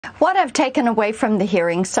What I've taken away from the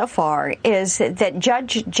hearing so far is that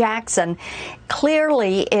Judge Jackson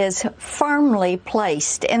clearly is firmly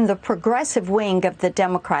placed in the progressive wing of the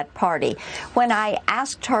Democrat Party. When I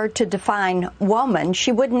asked her to define woman,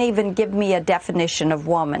 she wouldn't even give me a definition of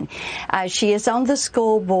woman. She is on the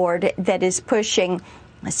school board that is pushing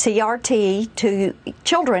CRT to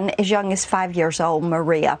children as young as 5 years old,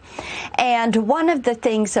 Maria. And one of the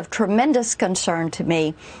things of tremendous concern to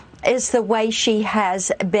me is the way she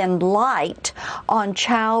has been light on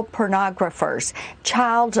child pornographers,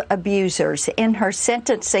 child abusers in her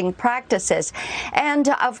sentencing practices. And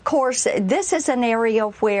of course, this is an area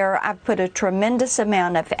where I've put a tremendous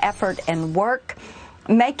amount of effort and work,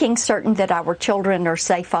 making certain that our children are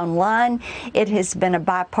safe online. It has been a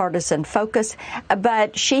bipartisan focus,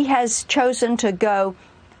 but she has chosen to go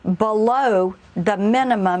below the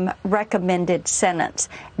minimum recommended sentence.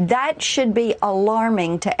 That should be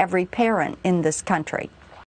alarming to every parent in this country.